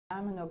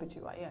I'm an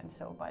OBGYN,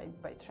 so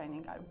by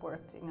training I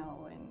worked, you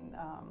know,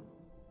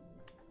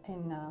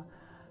 in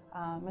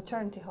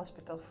maternity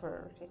hospital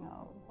for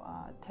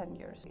 10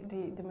 years.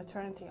 The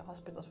maternity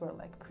hospitals were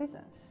like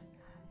prisons.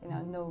 You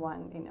know, no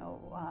one, you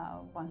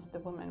know, once the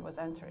woman was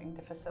entering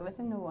the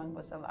facility, no one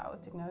was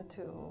allowed, you know,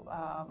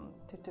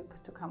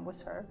 to come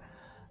with her.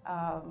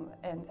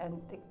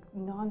 And the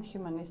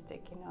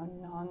non-humanistic, you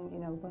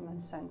know,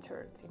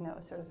 women-centered, you know,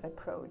 sort of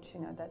approach,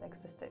 you know, that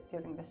existed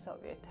during the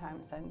Soviet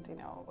times, and you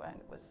know,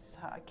 and was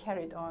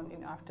carried on, you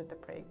know, after the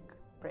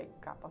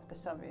breakup of the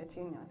Soviet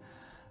Union.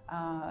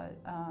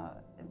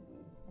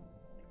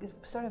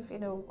 Sort of, you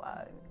know,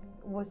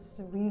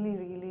 was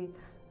really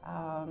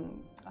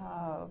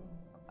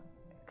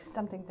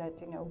something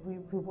that, you know, we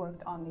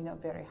worked on, you know,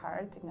 very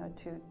hard, you know,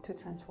 to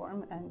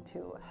transform and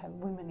to have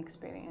women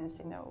experience,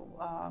 you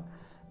know,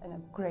 in a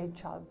great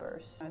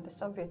childbirth. In the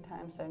Soviet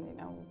times, and you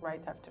know,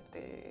 right after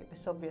the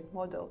Soviet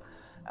model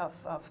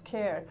of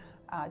care,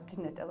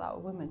 didn't allow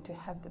women to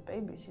have the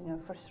babies, you know,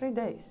 for 3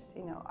 days,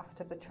 you know,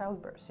 after the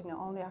childbirth, you know,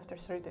 only after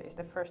 3 days,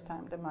 the first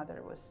time the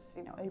mother was,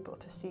 you know, able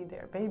to see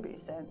their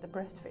babies and the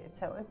breastfeed.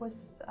 So it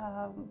was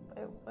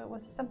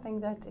something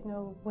that, you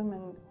know,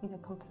 women, you know,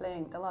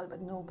 complained a lot, but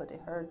nobody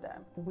heard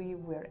them. We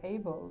were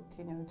able,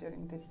 you know,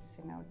 during this,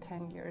 you know,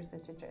 10 years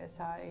that the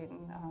JSI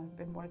has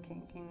been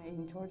working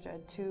in Georgia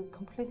to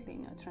completely,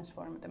 you know,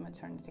 transform the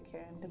maternity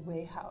care and the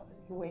way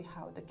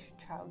how the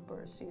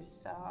childbirth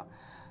is.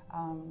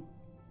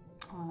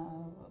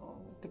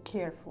 The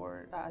care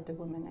for the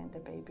women and the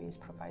baby is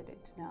provided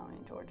now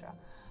in Georgia,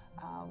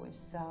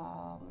 with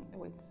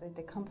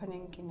the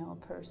accompanying, you know,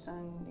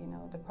 person, you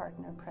know, the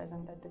partner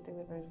present at the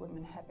delivery,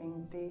 women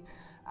having the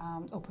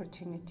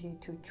opportunity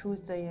to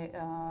choose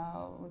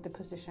the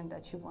position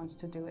that she wants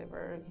to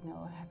deliver, you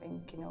know,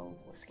 having, you know,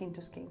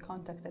 skin-to-skin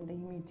contact and the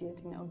immediate,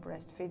 you know,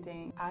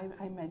 breastfeeding.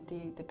 I met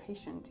the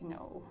patient, you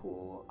know,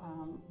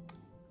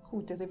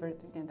 who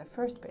delivered, you know, the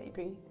first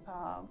baby.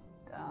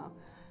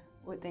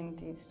 Within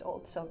this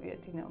old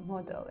Soviet, you know,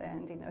 model,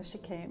 and you know, she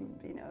came,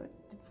 you know,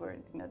 for,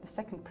 you know, the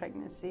second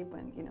pregnancy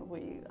when, you know,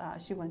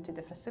 she went to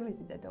the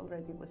facility that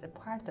already was a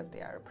part of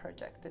our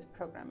project, the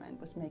program, and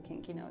was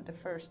making, you know, the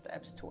first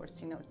steps towards,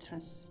 you know,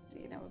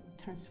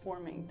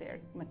 transforming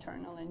their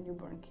maternal and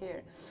newborn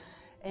care.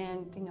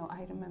 And you know,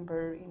 I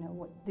remember, you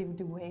know,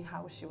 the way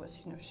how she was,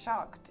 you know,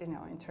 shocked, you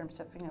know, in terms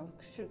of, you know,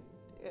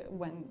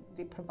 when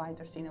the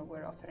providers, you know,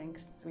 were offering,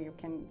 so you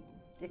can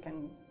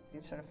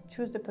sort of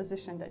choose the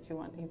position that you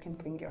want. You can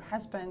bring your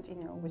husband, you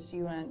know, with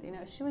you, and you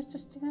know, she was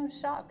just, you know,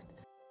 shocked.